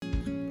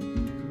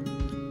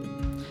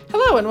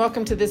Hello and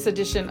welcome to this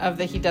edition of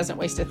the He Doesn't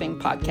Waste a Thing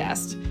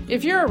podcast.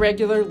 If you're a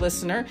regular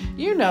listener,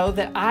 you know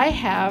that I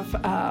have,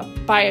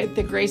 by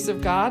the grace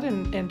of God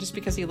and just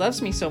because He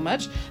loves me so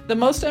much, the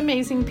most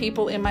amazing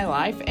people in my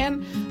life.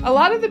 And a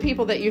lot of the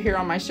people that you hear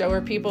on my show are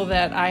people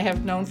that I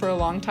have known for a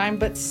long time,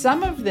 but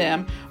some of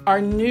them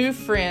are new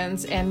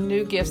friends and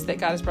new gifts that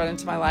God has brought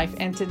into my life.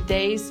 And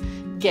today's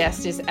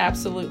guest is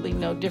absolutely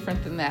no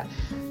different than that.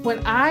 When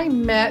I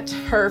met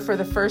her for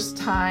the first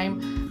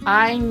time,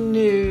 I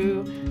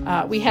knew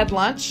we had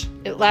lunch.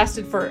 It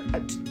lasted for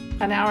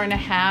an hour and a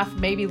half,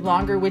 maybe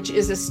longer, which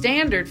is a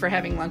standard for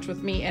having lunch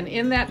with me. And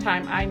in that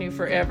time, I knew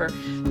forever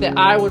that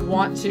I would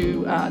want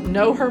to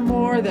know her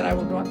more, that I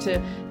would want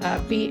to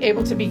be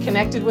able to be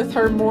connected with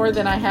her more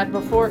than I had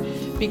before,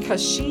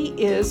 because she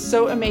is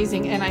so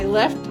amazing. And I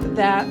left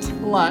that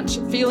lunch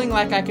feeling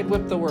like I could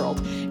whip the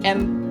world.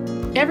 And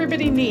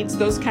everybody needs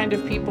those kind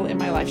of people in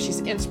my life.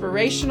 She's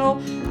inspirational.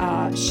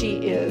 She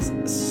is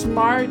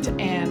smart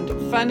and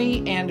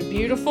funny and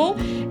beautiful.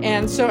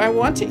 And so I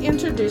want to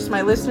introduce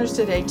my listeners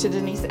today to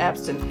Denise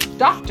Abston,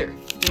 Dr.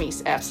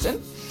 Denise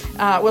Abston.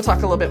 We'll talk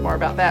a little bit more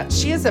about that.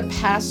 She is a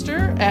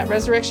pastor at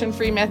Resurrection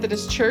Free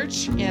Methodist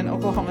Church in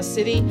Oklahoma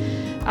City.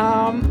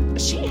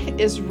 She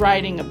is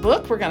writing a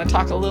book. We're going to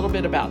talk a little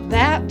bit about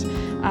that.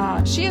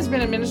 She has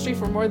been in ministry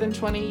for more than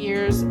 20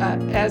 years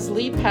as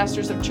lead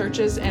pastors of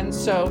churches, and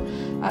so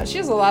she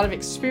has a lot of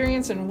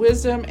experience and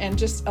wisdom and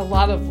just a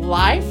lot of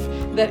life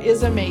that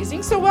is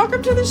amazing. So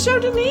welcome to the show,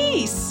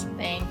 Denise.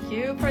 Thank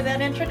you for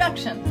that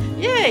introduction.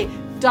 Yay.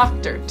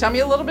 Doctor, tell me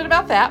a little bit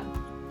about that.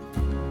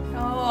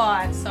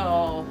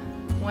 So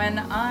when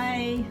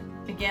I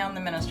began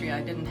the ministry,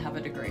 I didn't have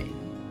a degree.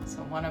 So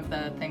one of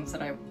the things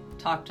that I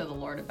talked to the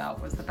Lord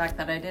about was the fact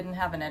that I didn't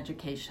have an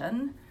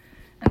education.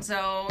 And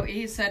so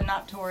He said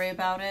not to worry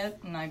about it,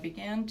 and I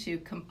began to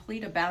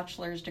complete a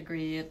bachelor's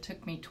degree. It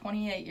took me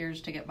 28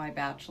 years to get my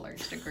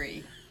bachelor's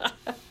degree.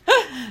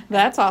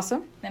 That's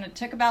awesome. Then it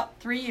took about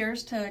 3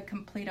 years to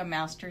complete a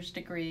master's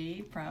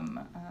degree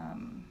from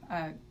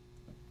a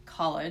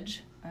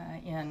college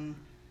in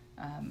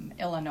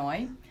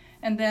Illinois.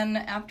 And then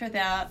after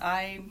that,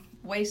 I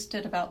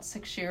wasted about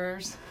 6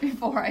 years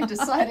before I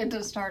decided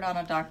to start on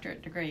a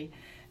doctorate degree.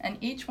 And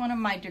each one of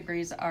my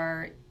degrees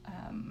are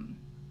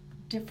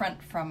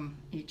different from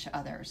each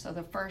other. So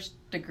the first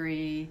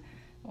degree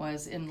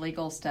was in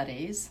legal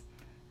studies,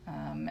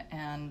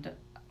 and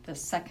the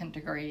second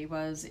degree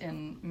was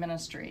in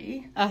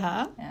ministry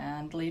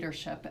and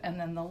leadership. And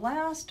then the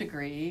last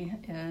degree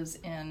is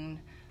in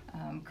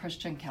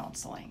Christian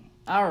counseling.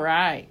 All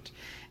right.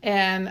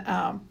 And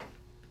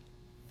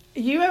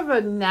you have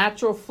a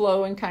natural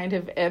flow and kind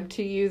of ebb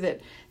to you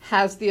that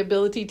has the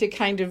ability to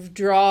kind of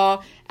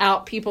draw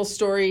out people's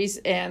stories,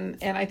 and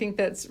I think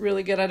that's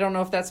really good. I don't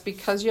know if that's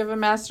because you have a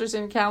master's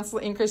in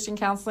Christian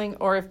counseling,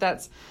 or if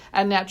that's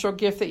a natural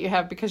gift that you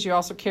have because you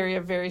also carry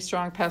a very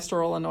strong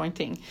pastoral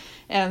anointing.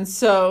 And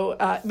so,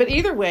 but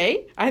either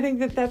way, I think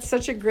that that's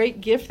such a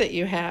great gift that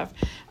you have.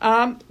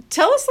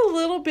 Tell us a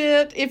little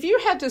bit, if you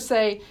had to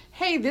say,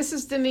 hey, this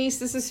is Denise,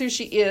 this is who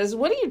she is,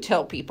 what do you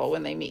tell people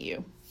when they meet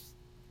you?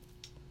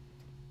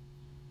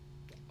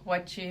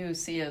 What you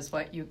see is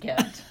what you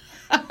get.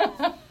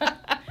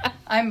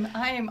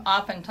 I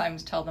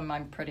oftentimes tell them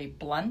I'm pretty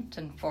blunt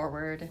and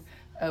forward,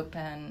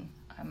 open.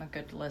 I'm a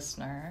good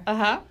listener.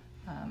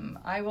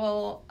 I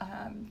will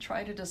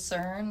try to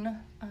discern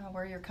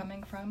where you're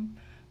coming from.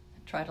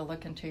 Try to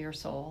look into your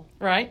soul.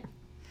 Right.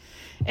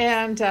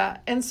 And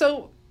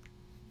so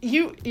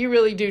you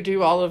really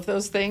do all of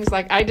those things.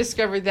 Like, I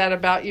discovered that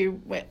about you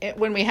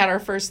when we had our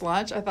first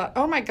lunch. I thought,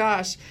 oh my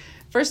gosh.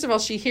 First of all,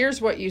 she hears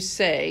what you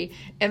say,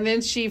 and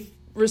then she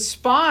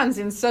responds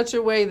in such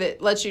a way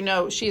that lets you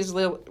know she has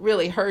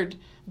really heard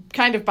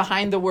kind of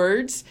behind the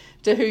words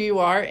to who you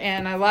are.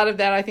 And a lot of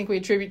that I think we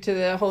attribute to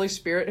the Holy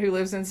Spirit who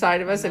lives inside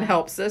of us and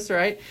helps us,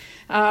 right?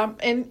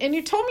 And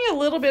you told me a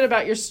little bit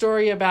about your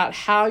story about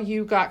how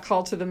you got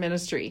called to the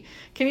ministry.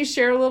 Can you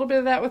share a little bit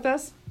of that with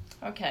us?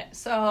 Okay,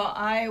 so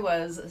I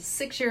was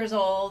 6 years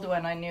old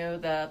when I knew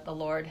that the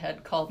Lord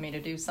had called me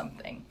to do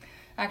something.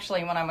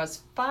 Actually, when I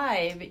was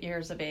 5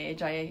 years of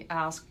age, I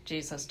asked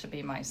Jesus to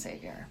be my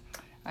Savior.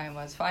 I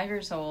was 5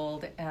 years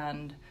old,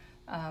 and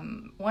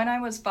when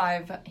I was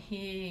 5,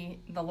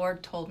 the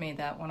Lord told me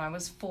that when I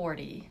was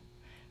 40,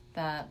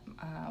 that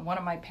one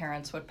of my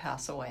parents would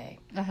pass away,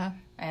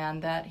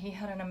 and that He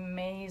had an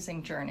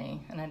amazing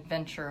journey, an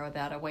adventure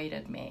that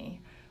awaited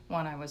me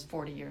when I was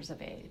 40 years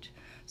of age.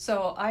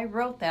 So I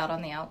wrote that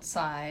on the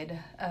outside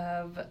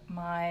of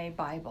my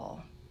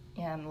Bible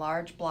in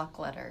large block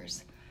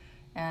letters.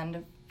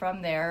 And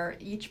from there,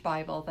 each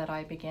Bible that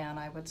I began,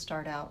 I would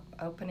start out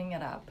opening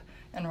it up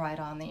and write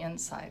on the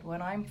inside,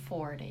 when I'm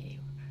 40,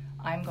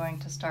 I'm going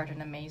to start an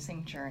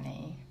amazing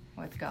journey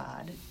with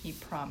God. He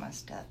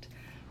promised it.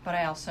 But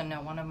I also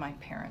know one of my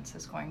parents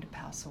is going to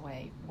pass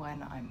away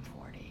when I'm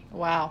 40.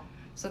 Wow.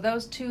 So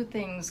those two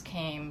things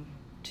came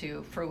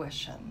to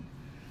fruition.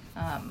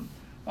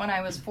 When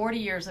I was 40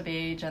 years of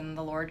age and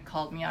the Lord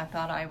called me, I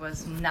thought I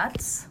was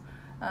nuts.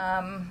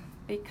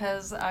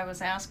 because I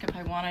was asked if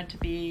I wanted to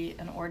be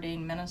an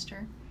ordained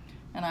minister,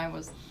 and I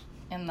was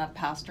in the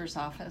pastor's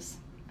office,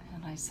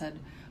 and I said,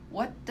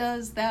 "What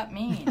does that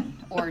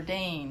mean,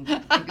 ordained,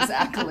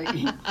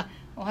 exactly?"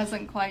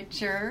 Wasn't quite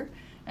sure,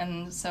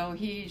 and so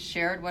he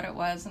shared what it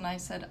was, and I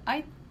said,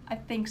 I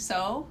think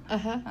so.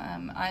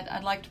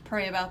 I'd like to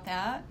pray about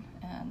that,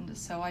 and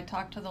so I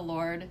talked to the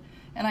Lord,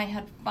 and I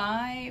had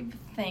 5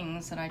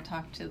 things that I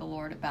talked to the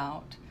Lord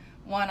about.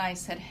 One, I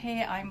said,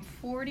 hey, I'm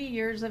 40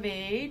 years of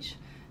age,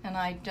 and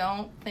I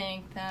don't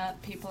think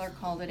that people are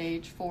called at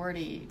age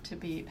 40 to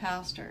be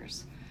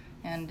pastors.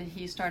 And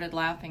he started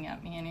laughing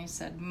at me, and he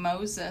said,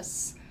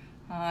 Moses,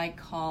 I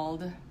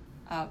called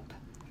up,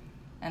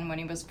 and when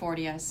he was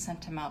 40, I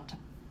sent him out to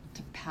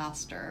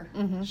pastor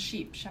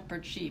sheep,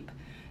 shepherd sheep.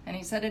 And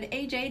he said, at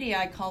age 80,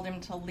 I called him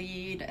to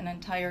lead an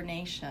entire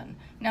nation.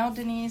 Now,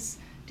 Denise,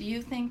 do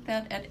you think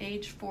that at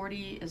age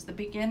 40 is the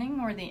beginning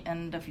or the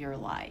end of your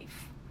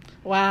life?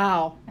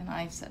 Wow. And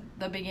I said,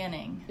 the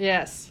beginning.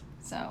 Yes.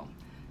 So,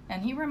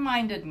 and he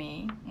reminded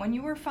me, when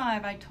you were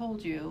 5, I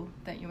told you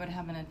that you would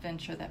have an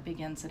adventure that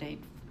begins at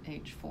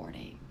age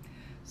 40.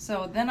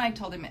 So then I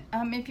told him,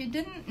 if you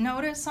didn't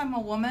notice I'm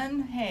a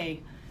woman,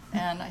 hey.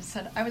 And I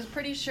said, I was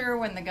pretty sure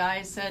when the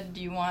guy said,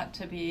 do you want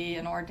to be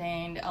an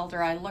ordained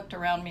elder? I looked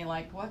around me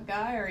like, what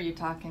guy are you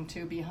talking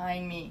to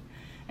behind me?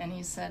 And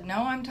he said,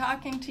 no, I'm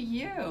talking to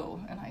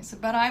you. And I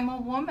said, but I'm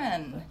a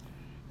woman.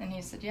 And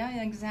he said,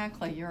 yeah,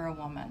 exactly, you're a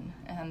woman.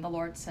 And the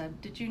Lord said,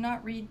 did you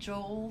not read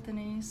Joel,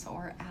 Denise,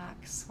 or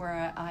Acts,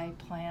 where I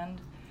planned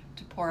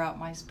to pour out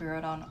my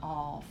spirit on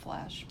all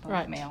flesh, both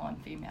right. male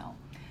and female?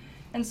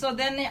 And so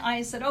then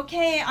I said,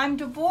 okay, I'm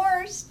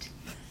divorced.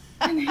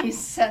 And he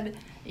said,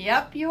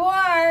 yep, you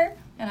are,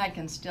 and I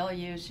can still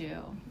use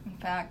you. In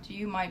fact,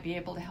 you might be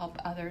able to help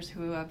others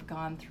who have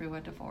gone through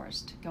a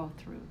divorce to go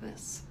through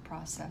this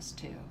process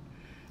too.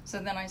 So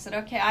then I said,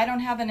 okay, I don't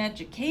have an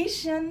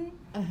education.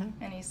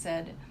 And he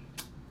said,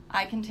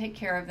 I can take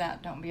care of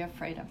that. Don't be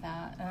afraid of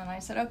that. And I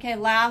said, okay,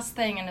 last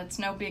thing, and it's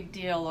no big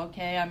deal,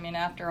 okay? I mean,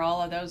 after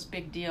all of those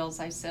big deals,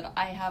 I said,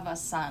 I have a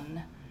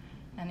son.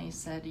 And he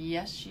said,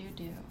 yes, you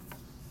do.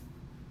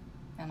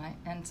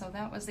 And so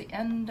that was the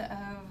end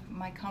of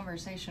my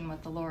conversation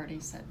with the Lord. He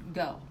said,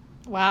 go.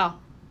 Wow.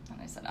 And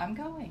I said, I'm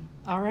going.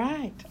 All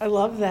right. I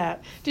love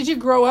that. Did you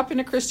grow up in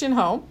a Christian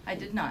home? I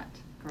did not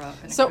grow up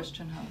in a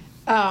Christian home.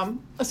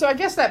 So I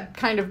guess that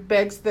kind of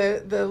begs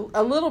the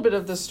a little bit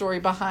of the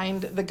story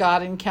behind the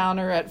God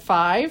encounter at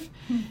 5.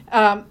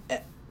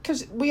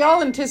 Because we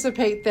all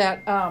anticipate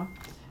that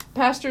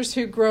pastors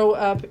who grow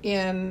up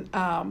in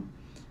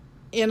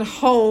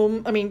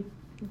home, I mean,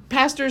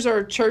 pastors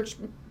or church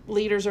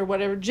leaders or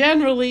whatever,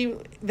 generally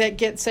that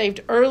get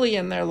saved early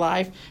in their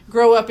life,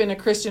 grow up in a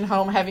Christian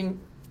home, having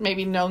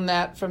maybe known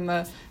that from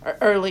the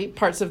early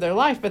parts of their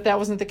life. But that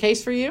wasn't the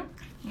case for you?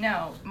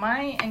 No.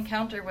 My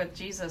encounter with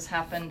Jesus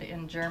happened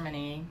in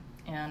Germany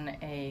in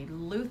a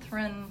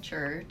Lutheran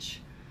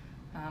church.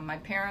 My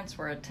parents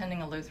were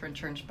attending a Lutheran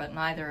church, but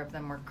neither of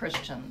them were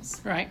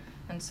Christians. Right.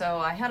 And so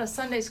I had a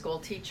Sunday school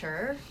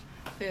teacher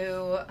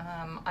who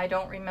I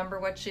don't remember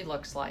what she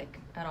looks like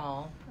at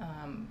all,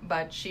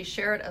 but she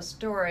shared a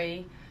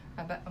story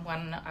about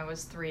when I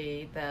was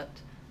 3 that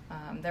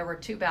there were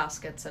 2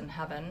 baskets in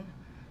heaven.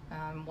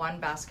 One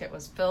basket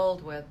was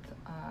filled with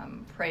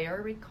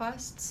prayer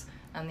requests,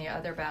 and the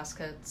other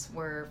baskets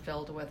were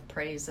filled with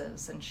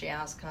praises. And she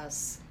asked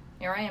us,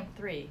 here I am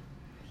 3,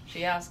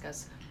 she asked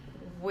us,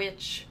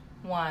 which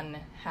one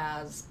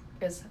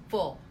is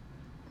full?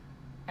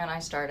 And I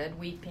started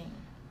weeping.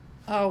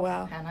 Oh,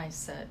 wow. And I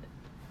said,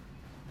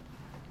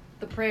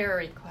 the prayer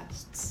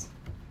requests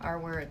are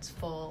where it's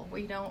full.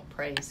 We don't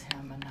praise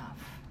him enough.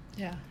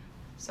 Yeah.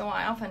 So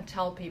I often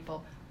tell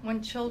people,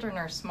 when children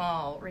are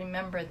small,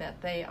 remember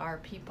that they are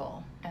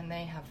people and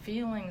they have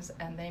feelings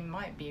and they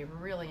might be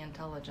really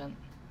intelligent.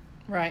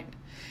 Right.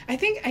 I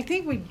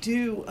think we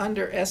do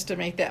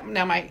underestimate that.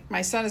 Now,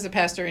 my son is a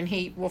pastor, and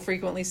he will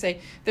frequently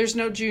say, there's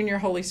no junior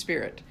Holy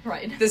Spirit.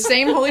 Right. The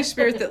same Holy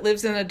Spirit that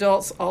lives in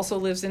adults also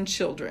lives in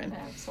children.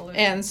 Absolutely.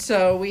 And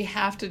so we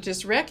have to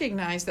just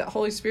recognize that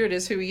Holy Spirit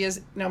is who he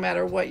is no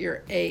matter what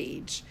your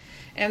age.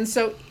 And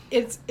so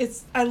it's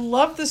I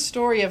love the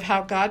story of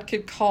how God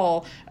could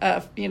call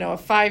a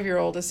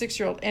 5-year-old, a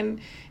 6-year-old,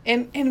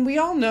 and we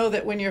all know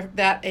that when you're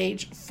that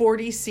age,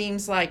 40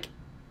 seems like,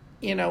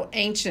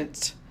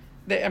 ancient.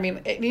 I mean,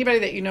 anybody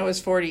that you know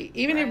is 40.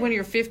 Even right. when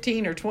you're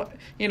 15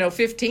 or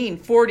 15,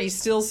 40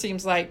 still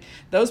seems like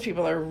those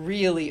people are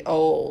really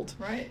old.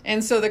 Right.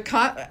 And so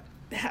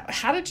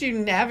how did you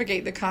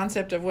navigate the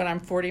concept of when I'm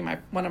 40,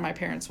 one of my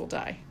parents will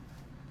die?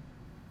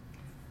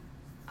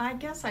 I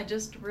guess I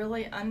just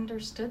really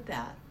understood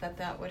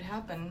that would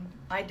happen.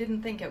 I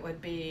didn't think it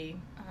would be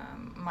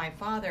my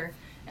father,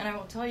 and I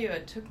will tell you,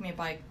 it took me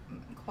by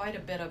quite a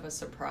bit of a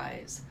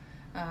surprise.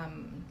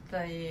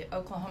 The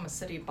Oklahoma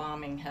City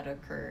bombing had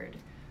occurred.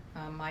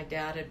 My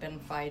dad had been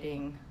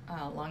fighting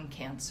lung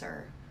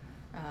cancer.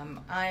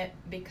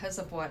 Because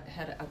of what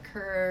had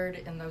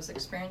occurred in those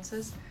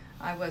experiences,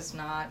 I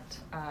wasn't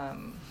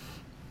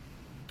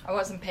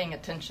paying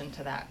attention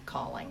to that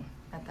calling.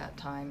 at that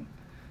time.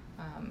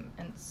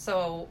 And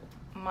so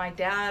my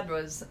dad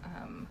was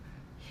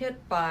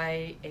hit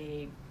by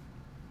a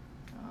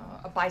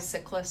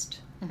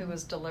bicyclist who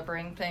was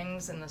delivering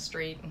things in the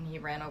street, and he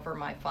ran over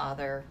my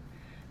father.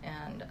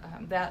 And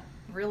that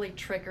really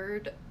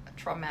triggered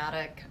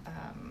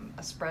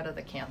a spread of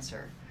the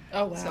cancer.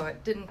 Oh, wow. So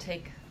it didn't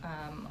take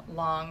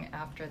long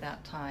after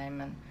that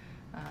time, and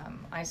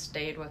I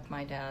stayed with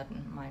my dad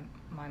and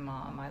my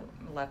mom. I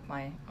left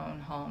my own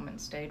home and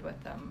stayed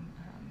with them.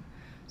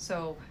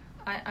 So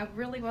I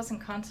really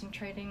wasn't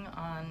concentrating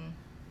on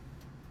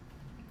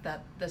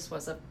that this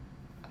was a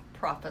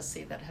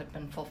prophecy that had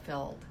been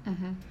fulfilled.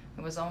 Mm-hmm.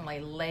 It was only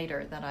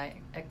later that I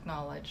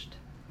acknowledged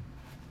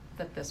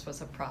that this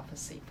was a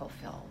prophecy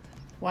fulfilled.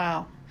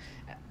 Wow.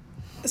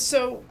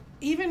 So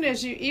even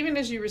as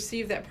you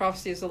received that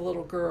prophecy as a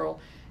little girl,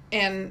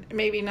 and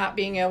maybe not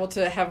being able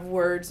to have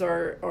words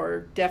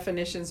or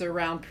definitions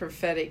around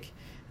prophetic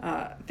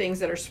things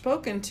that are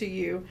spoken to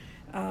you,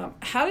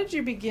 how did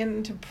you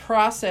begin to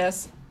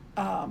process,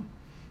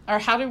 or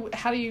how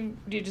do you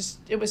just,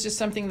 it was just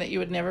something that you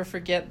would never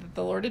forget that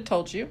the Lord had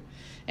told you,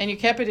 and you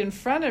kept it in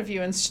front of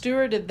you and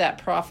stewarded that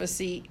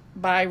prophecy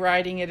by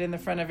writing it in the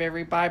front of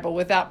every Bible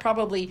without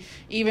probably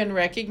even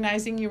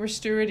recognizing you were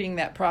stewarding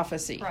that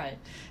prophecy. Right.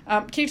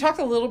 Can you talk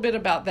a little bit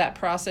about that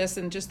process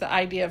and just the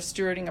idea of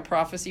stewarding a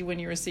prophecy when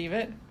you receive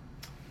it?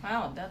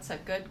 Wow, that's a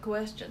good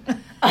question.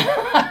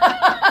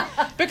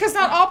 Because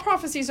not all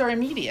prophecies are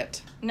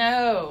immediate.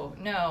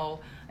 No.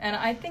 And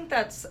I think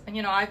that's,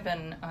 I've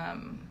been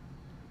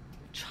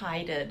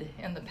chided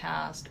in the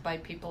past by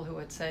people who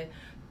would say,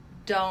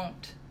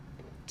 don't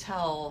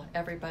tell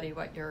everybody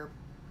what you're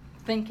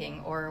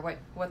thinking or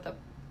what the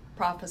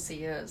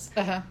prophecy is.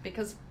 Uh-huh.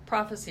 Because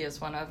prophecy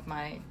is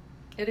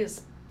it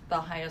is the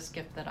highest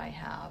gift that I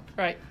have.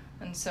 Right.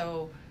 And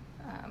so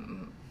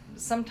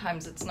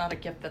sometimes it's not a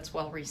gift that's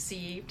well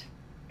received.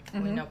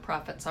 Mm-hmm. We know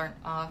prophets aren't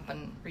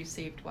often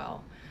received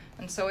well.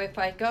 And so if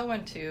I go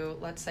into,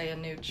 let's say, a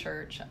new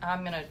church,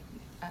 I'm going to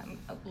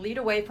lead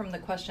away from the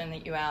question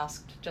that you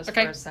asked just for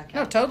a second.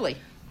 No, totally.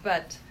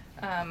 But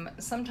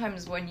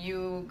sometimes when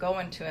you go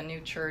into a new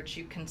church,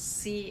 you can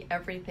see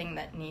everything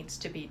that needs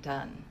to be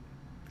done.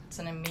 It's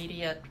an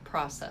immediate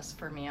process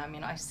for me. I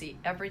mean, I see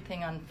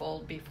everything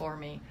unfold before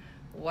me,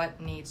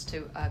 what needs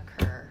to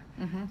occur.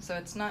 Mm-hmm. So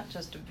it's not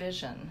just a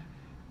vision.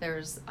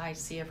 I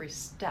see every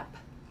step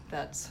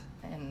that's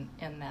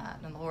in that,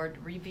 and the Lord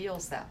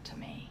reveals that to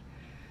me.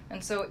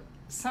 And so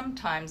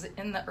sometimes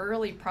in the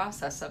early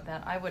process of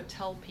that, I would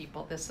tell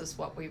people this is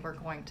what we were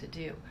going to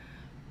do,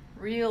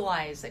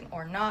 realizing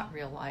or not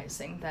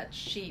realizing that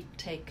sheep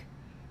take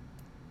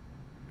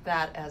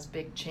that as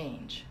big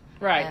change.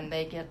 Right. And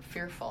they get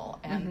fearful,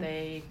 and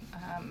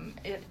mm-hmm.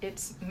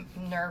 it's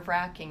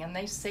nerve-wracking, and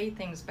they say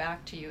things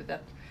back to you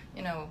that,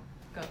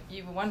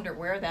 you wonder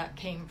where that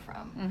came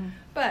from. Mm-hmm.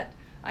 But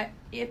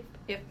if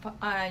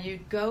you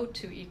go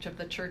to each of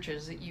the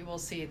churches, you will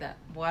see that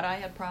what I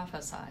had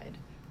prophesied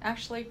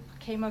actually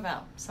came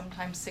about,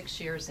 sometimes 6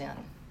 years in.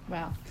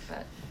 Wow.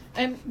 But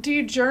and do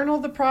you journal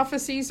the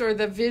prophecies or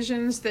the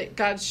visions that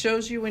God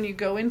shows you when you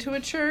go into a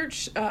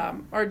church?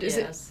 Or does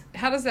yes.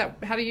 How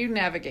do you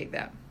navigate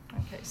that?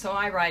 Okay, so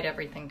I write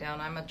everything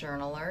down. I'm a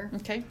journaler.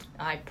 Okay.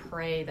 I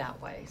pray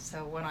that way.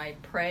 So when I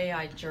pray,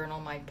 I journal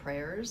my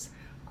prayers.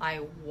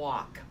 I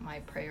walk my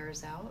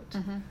prayers out.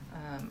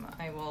 Mm-hmm.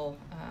 I will,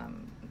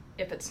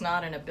 if it's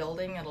not in a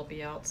building, it'll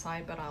be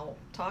outside, but I'll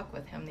talk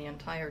with him the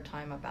entire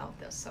time about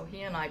this. So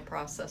he and I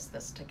process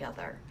this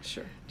together.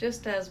 Sure.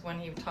 Just as when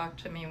he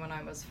talked to me when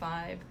I was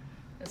 5,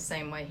 the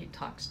same way he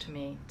talks to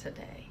me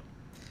today.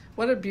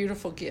 What a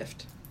beautiful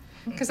gift.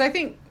 Because I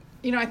think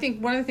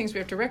one of the things we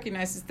have to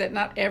recognize is that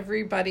not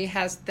everybody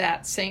has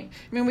that same.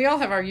 I mean, we all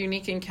have our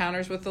unique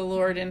encounters with the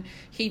Lord, and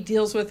he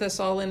deals with us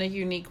all in a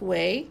unique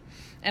way.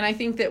 And I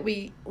think that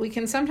we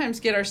can sometimes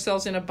get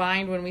ourselves in a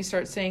bind when we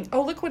start saying,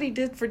 oh, look what he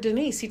did for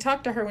Denise. He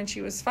talked to her when she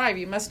was 5.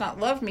 You must not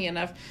love me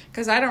enough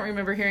because I don't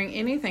remember hearing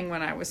anything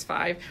when I was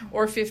 5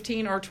 or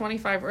 15 or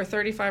 25 or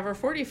 35 or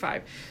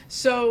 45.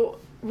 So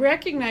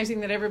recognizing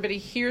that everybody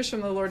hears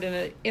from the Lord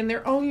in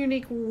their own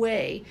unique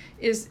way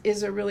is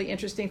a really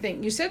interesting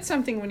thing. You said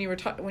something when you were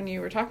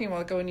talking a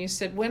while ago, and you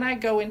said, when I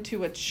go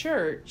into a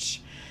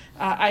church,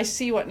 I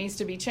see what needs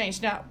to be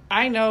changed. Now,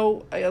 I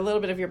know a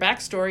little bit of your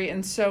backstory,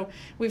 and so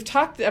we've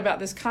talked about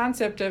this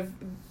concept of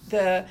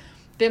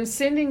them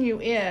sending you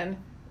in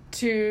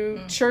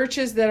to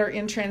churches that are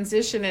in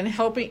transition and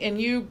helping, and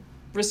you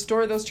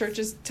restore those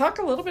churches. Talk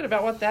a little bit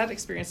about what that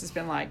experience has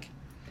been like.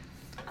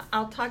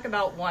 I'll talk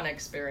about one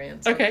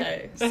experience.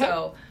 Okay.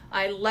 So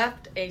I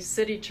left a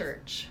city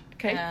church.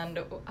 Okay. And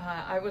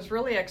I was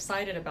really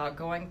excited about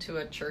going to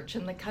a church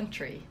in the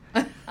country.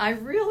 I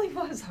really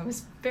was. I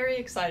was very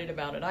excited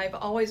about it. I've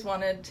always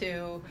wanted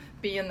to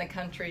be in the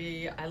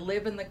country. I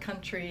live in the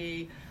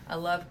country. I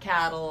love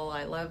cattle.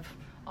 I love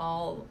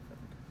all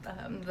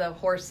the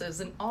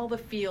horses and all the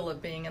feel of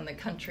being in the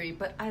country.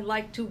 But I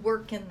like to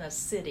work in the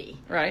city.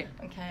 Right.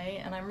 Okay.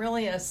 And I'm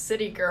really a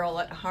city girl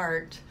at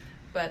heart.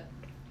 But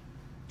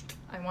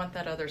I want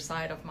that other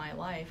side of my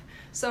life.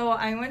 So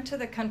I went to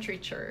the country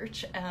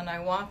church, and I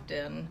walked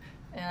in,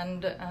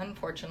 and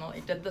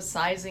unfortunately did the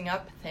sizing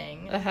up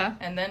thing,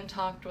 and then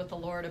talked with the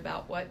Lord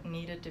about what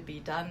needed to be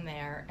done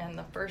there. And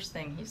the first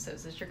thing he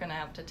says is, you're going to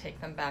have to take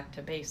them back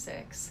to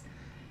basics.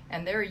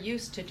 And they're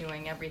used to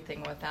doing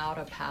everything without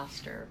a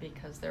pastor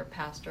because their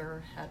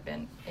pastor had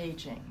been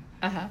aging.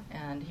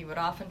 And he would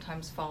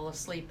oftentimes fall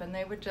asleep, and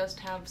they would just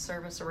have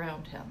service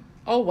around him.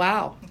 Oh,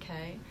 wow.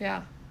 Okay.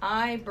 Yeah.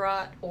 I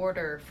brought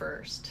order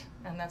first,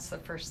 and that's the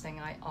first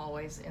thing I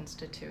always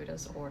institute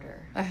as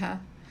order.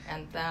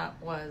 And that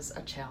was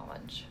a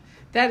challenge.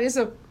 That is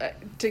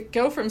to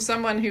go from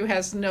someone who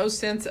has no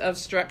sense of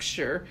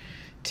structure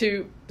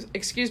to,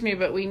 excuse me,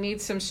 but we need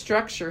some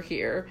structure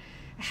here.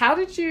 How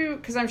did you,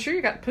 because I'm sure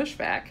you got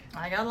pushback.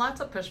 I got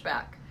lots of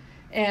pushback.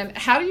 And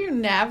how do you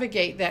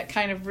navigate that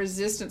kind of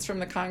resistance from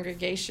the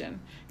congregation?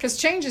 Because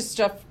change is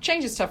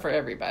tough for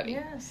everybody.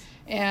 Yes.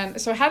 And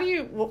so how do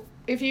you,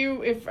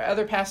 if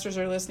other pastors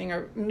are listening,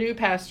 or new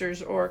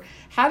pastors, or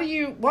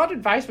what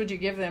advice would you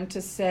give them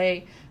to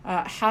say,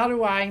 how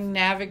do I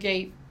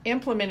navigate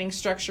implementing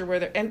structure where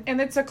they're,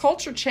 and it's a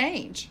culture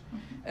change.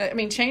 I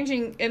mean,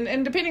 changing,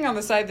 and depending on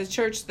the side of the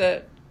church,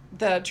 the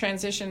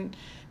transition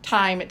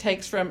time it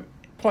takes from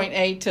point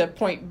A to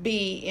point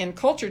B in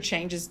culture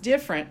change is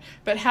different.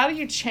 But how do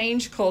you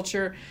change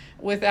culture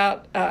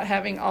without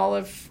having all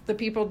of the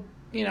people,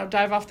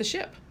 dive off the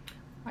ship?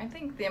 I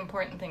think the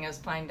important thing is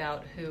find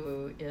out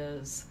who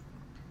is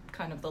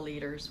kind of the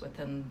leaders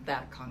within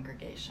that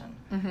congregation.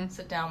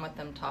 Sit down with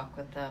them, talk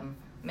with them,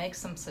 make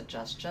some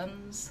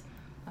suggestions.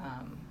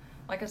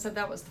 Like I said,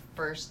 that was the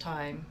first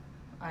time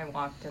I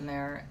walked in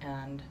there,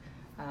 and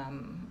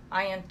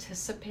I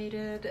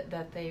anticipated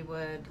that they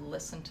would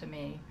listen to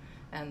me,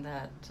 and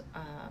that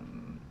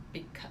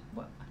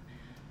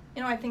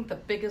I think the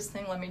biggest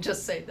thing, let me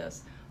just say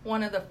this,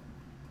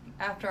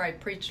 after I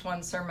preached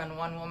one sermon,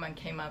 one woman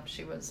came up,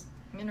 she was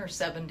in her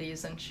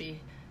 70s, and she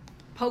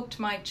poked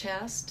my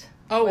chest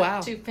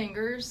with 2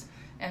 fingers,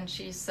 and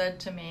she said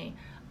to me,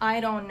 I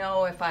don't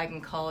know if I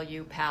can call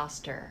you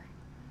pastor.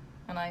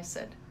 And I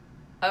said,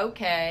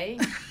 okay.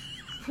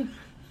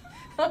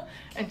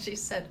 And she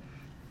said,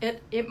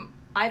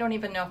 I don't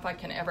even know if I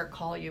can ever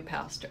call you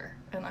pastor.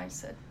 And I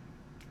said,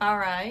 all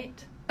right.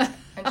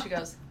 And she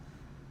goes,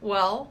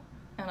 well,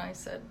 and I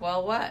said,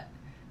 well, what?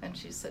 And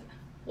she said,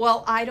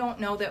 well, I don't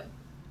know that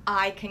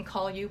I can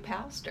call you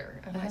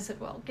pastor. And I said,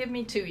 well, give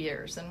me 2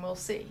 years and we'll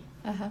see.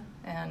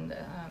 And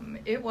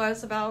it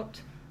was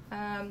about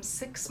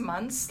 6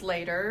 months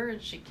later,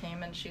 she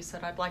came and she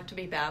said, I'd like to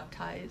be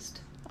baptized.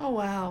 Oh,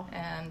 wow.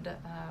 And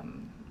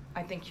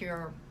I think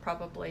you're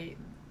probably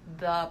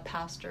the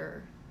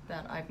pastor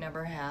that I've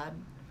never had.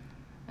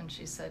 And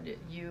she said,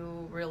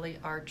 you really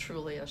are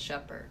truly a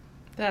shepherd.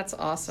 That's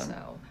awesome.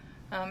 So,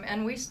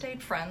 and we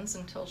stayed friends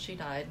until she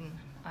died, and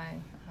I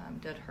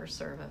did her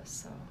service.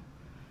 So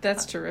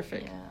that's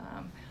terrific.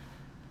 Yeah.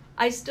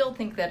 I still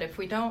think that if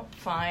we don't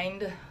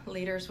find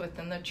leaders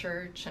within the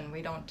church, and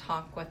we don't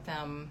talk with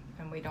them,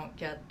 and we don't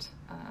get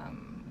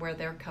where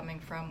they're coming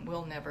from,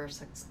 we'll never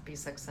be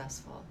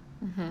successful.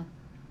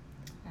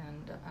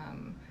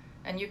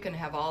 And you can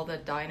have all the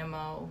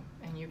dynamo,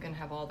 and you can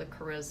have all the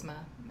charisma,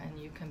 and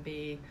you can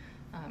be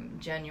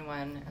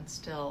genuine and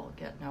still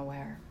get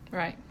nowhere.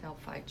 Right. They'll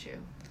fight you.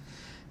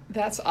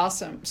 That's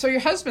awesome. So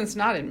your husband's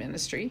not in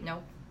ministry.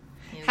 Nope.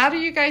 How do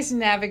you guys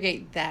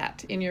navigate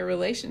that in your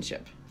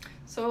relationship?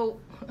 So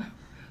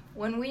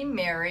when we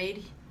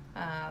married,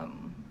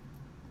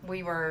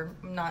 we were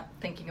not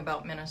thinking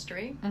about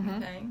ministry.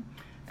 Okay.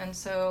 And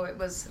so it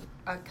was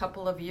a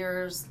couple of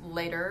years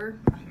later,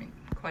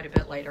 quite a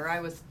bit later.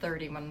 I was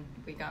 30 when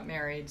we got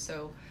married,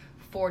 so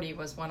 40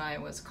 was when I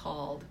was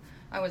called.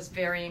 I was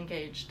very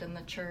engaged in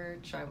the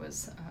church. I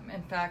was,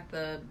 in fact,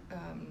 the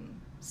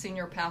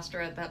senior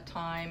pastor at that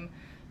time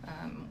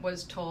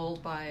was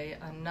told by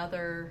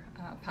another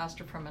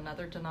pastor from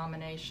another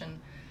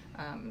denomination,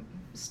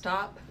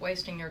 stop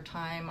wasting your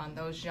time on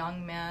those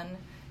young men.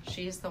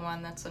 She's the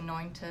one that's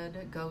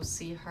anointed. Go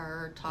see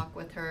her, talk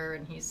with her.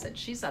 And he said,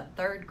 she's a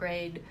 3rd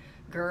grade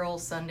girl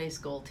Sunday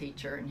school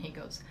teacher. And he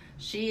goes,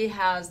 she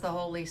has the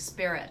Holy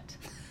Spirit.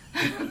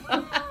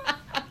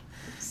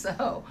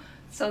 So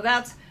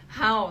that's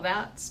how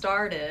that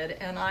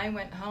started. And I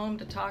went home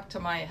to talk to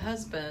my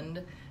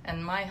husband,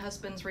 and my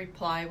husband's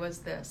reply was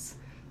this: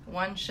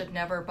 one should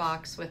never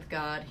box with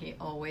God. He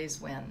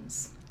always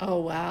wins. Oh,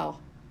 wow.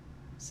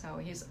 So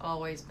he's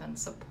always been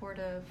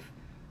supportive.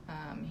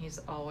 He's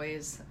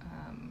always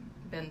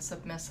been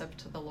submissive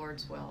to the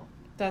Lord's will.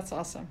 That's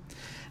awesome.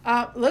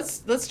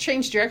 Let's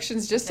change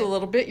directions just a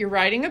little bit. You're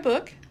writing a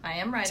book. I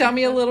am writing. Tell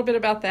me a little bit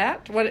about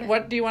that.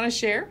 What do you want to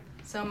share?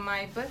 So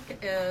my book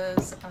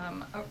is,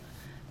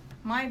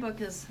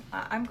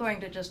 I'm going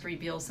to just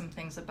reveal some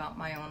things about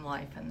my own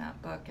life in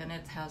that book, and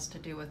it has to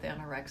do with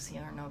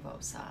anorexia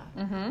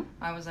nervosa.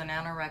 I was an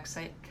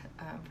anorexic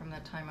from the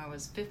time I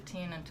was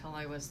 15 until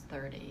I was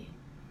 30.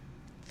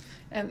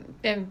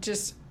 And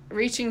just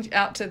reaching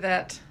out to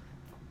that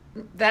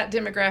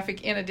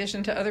demographic in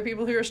addition to other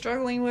people who are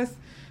struggling with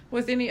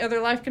with any other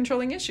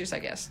life-controlling issues, I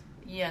guess.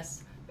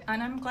 Yes,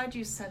 and I'm glad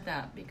you said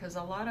that, because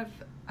a lot of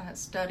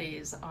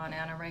studies on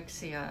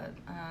anorexia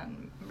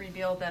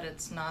reveal that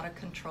it's not a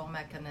control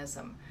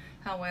mechanism.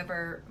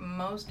 However,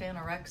 most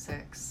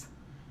anorexics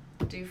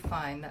do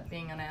find that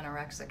being an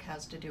anorexic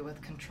has to do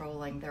with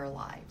controlling their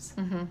lives.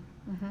 And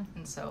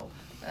so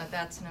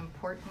that's an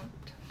important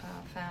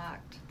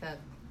fact that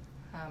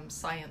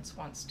science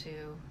wants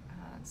to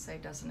say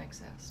doesn't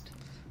exist.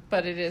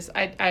 But it is.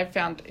 I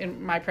found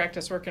in my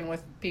practice working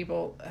with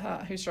people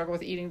who struggle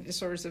with eating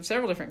disorders of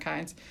several different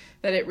kinds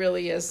that it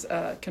really is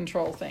a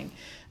control thing.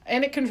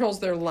 And it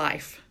controls their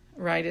life,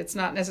 right? It's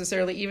not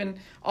necessarily even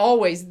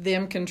always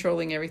them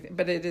controlling everything,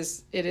 but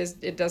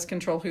it does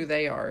control who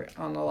they are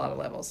on a lot of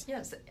levels.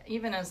 Yes,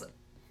 even as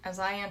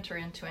I enter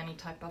into any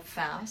type of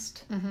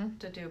fast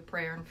to do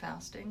prayer and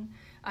fasting,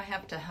 I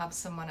have to have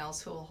someone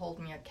else who will hold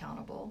me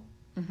accountable.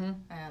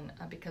 And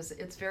because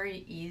it's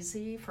very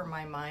easy for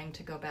my mind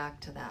to go back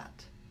to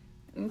that.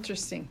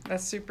 Interesting.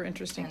 That's super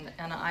interesting.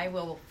 And I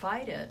will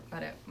fight it,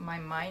 but my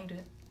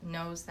mind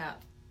knows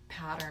that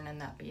pattern and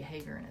that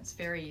behavior, and it's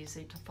very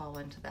easy to fall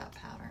into that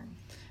pattern.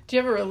 Do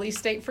you have a release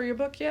date for your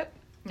book yet?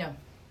 No.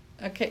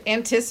 Okay.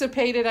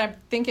 Anticipated, I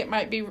think it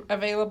might be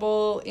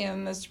available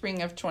in the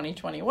spring of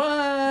 2021.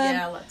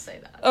 Yeah, let's say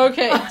that.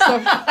 Okay.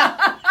 So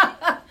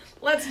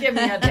let's give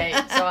me a date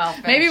so I'll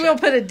finish maybe we'll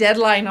put a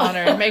deadline on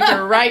her and make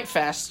her write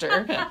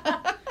faster.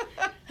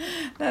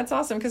 That's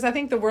awesome, because I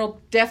think the world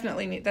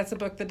definitely that's a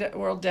book the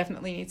world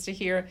definitely needs to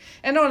hear.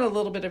 And knowing a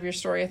little bit of your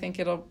story, I think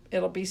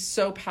it'll be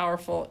so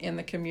powerful in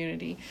the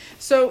community.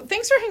 So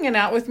thanks for hanging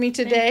out with me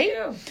today.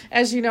 Thank you.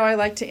 As you know, I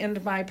like to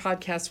end my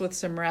podcast with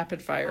some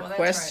rapid fire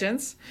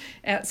questions.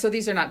 Right. So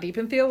these are not deep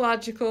and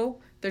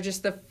theological. They're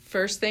just the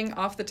first thing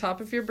off the top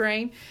of your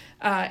brain.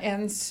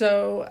 And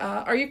so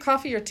are you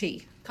coffee or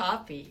tea?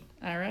 Coffee.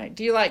 All right.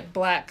 Do you like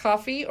black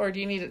coffee, or do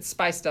you need it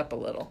spiced up a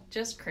little?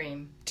 Just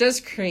cream.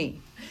 Just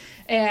cream.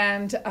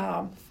 And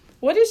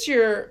what does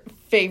your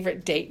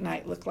favorite date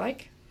night look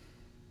like?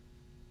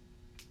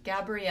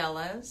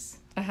 Gabriella's,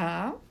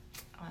 Uh-huh.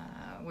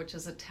 Which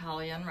is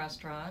Italian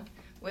restaurant,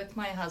 with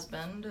my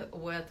husband,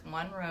 with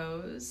one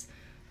rose,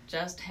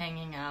 just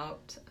hanging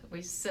out.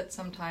 We sit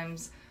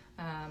sometimes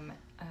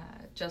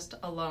just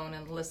alone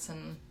and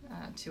listen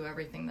to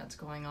everything that's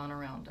going on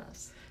around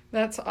us.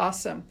 That's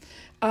awesome.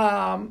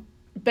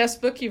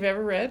 Best book you've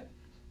ever read,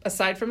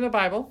 aside from the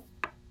Bible?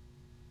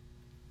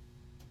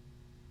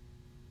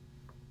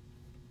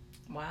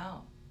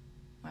 Wow.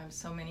 I have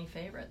so many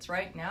favorites.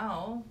 Right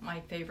now, my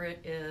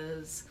favorite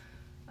is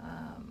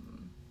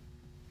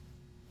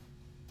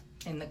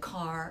In the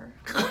Car.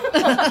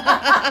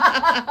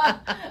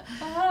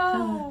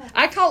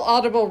 I call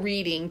Audible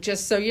reading,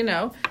 just so you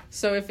know.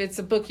 So if it's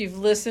a book you've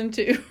listened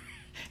to,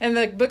 and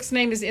the book's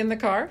name is In the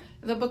Car?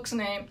 The book's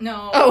name,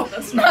 no, Oh.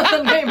 that's not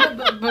the name of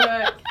the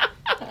book.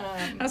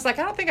 I was like,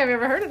 I don't think I've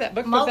ever heard of that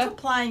book.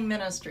 Multiplying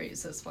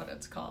Ministries is what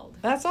it's called.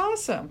 That's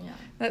awesome. Yeah.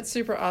 That's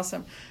super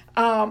awesome.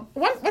 Do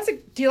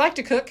you like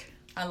to cook?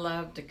 I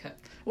love to cook.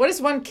 What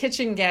is one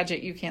kitchen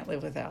gadget you can't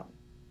live without?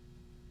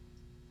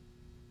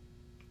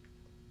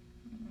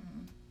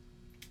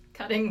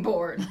 Cutting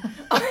board.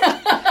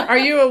 Are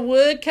you a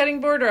wood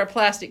cutting board or a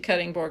plastic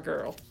cutting board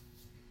girl?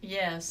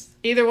 Yes.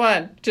 Either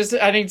one. Just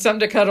I need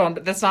something to cut on,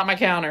 but that's not my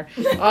counter.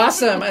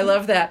 Awesome. I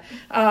love that.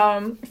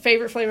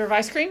 Favorite flavor of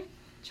ice cream?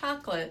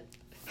 Chocolate.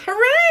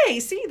 Hooray!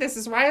 See, this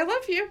is why I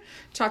love you.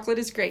 Chocolate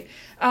is great.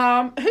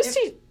 Go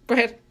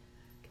ahead.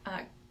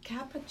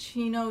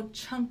 Cappuccino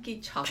chunky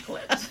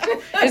chocolate.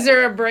 Is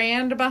there a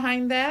brand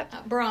behind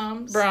that?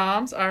 Brahms.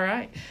 Brahms. All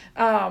right.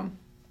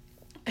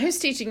 Who's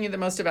teaching you the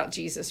most about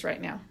Jesus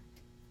right now?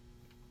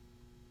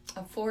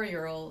 A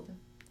 4-year-old.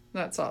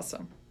 That's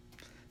awesome.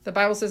 The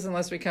Bible says,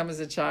 unless we come as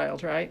a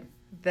child, right?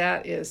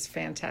 That is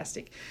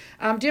fantastic.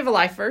 Do you have a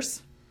life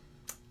verse?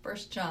 1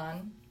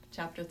 John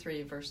chapter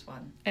 3, verse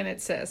 1. And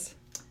it says,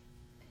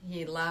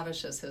 He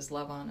lavishes his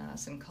love on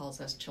us and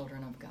calls us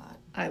children of God.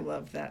 I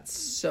love that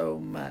so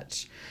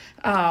much.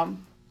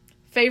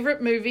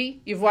 Favorite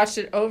movie? You've watched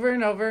it over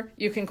and over.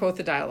 You can quote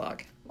the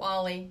dialogue.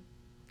 Wall-E.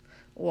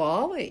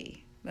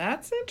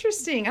 That's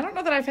interesting. I don't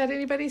know that I've had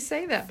anybody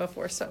say that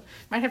before, so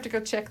might have to go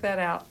check that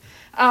out.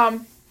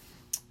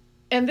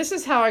 And this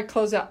is how I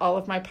close out all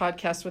of my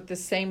podcasts, with the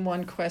same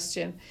one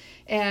question.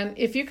 And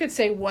if you could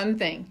say one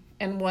thing,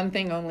 and one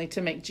thing only,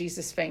 to make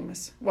Jesus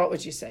famous, what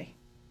would you say?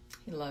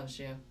 He loves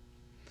you.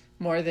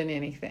 More than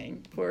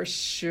anything, for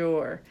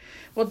sure.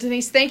 Well,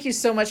 Denise, thank you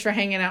so much for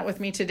hanging out with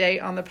me today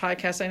on the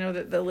podcast. I know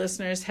that the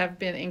listeners have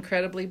been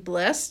incredibly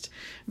blessed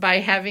by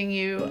having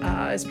you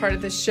as part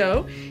of this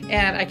show,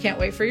 and I can't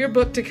wait for your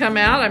book to come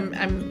out.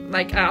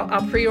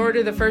 I'll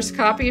pre-order the first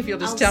copy if you'll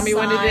just tell me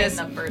when it is.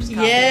 The first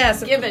copy.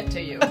 Yes, give it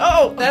to you.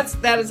 Oh,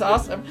 that is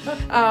awesome.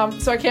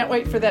 So I can't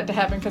wait for that to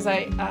happen, because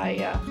I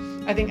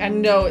I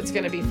know it's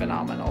going to be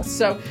phenomenal.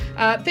 So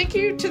thank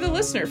you to the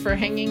listener for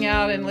hanging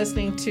out and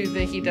listening to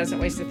the He Doesn't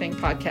Waste a Thing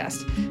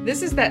podcast.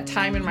 This is that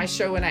time in my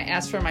show when I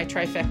ask for my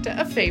trifecta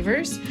of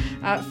favors.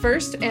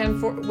 First,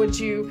 would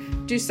you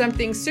do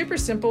something super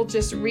simple?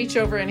 Just reach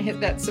over and hit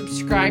that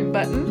subscribe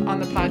button on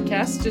the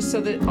podcast, just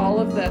so that all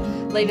of the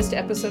latest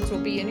episodes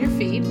will be in your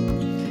feed.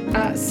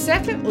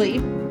 Secondly,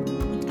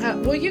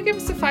 will you give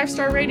us a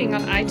 5-star rating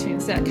on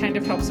iTunes? That kind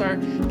of helps our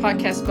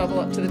podcast bubble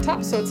up to the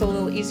top, so it's a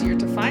little easier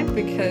to find,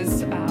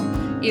 because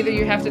either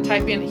you have to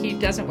type in He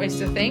Doesn't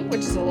Waste a Thing,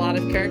 which is a lot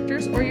of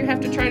characters, or you have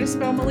to try to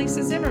spell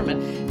Melissa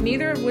Zimmerman,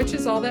 neither of which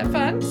is all that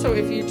fun. So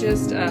if you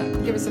just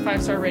give us a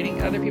 5-star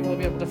rating, other people will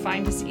be able to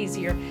find us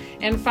easier.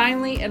 And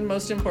finally, and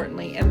most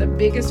importantly, and the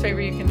biggest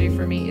favor you can do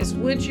for me, is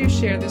would you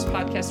share this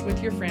podcast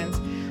with your friends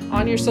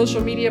on your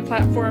social media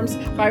platforms,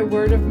 by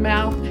word of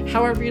mouth,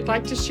 however you'd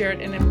like to share it,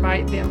 and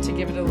invite them to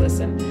give it a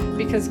listen,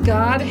 because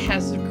God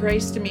has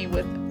graced me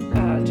with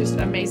just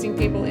amazing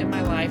people in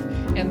my life,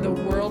 and the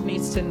world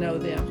needs to know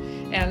them.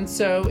 And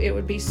so it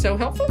would be so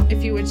helpful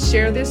if you would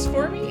share this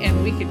for me,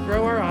 and we could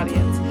grow our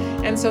audience.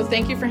 And so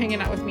thank you for hanging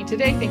out with me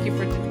today. Thank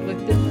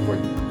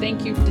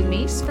you,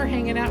 Denise, for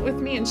hanging out with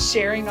me and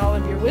sharing all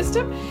of your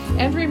wisdom.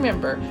 And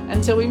remember,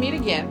 until we meet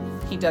again,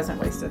 He doesn't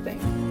waste a thing.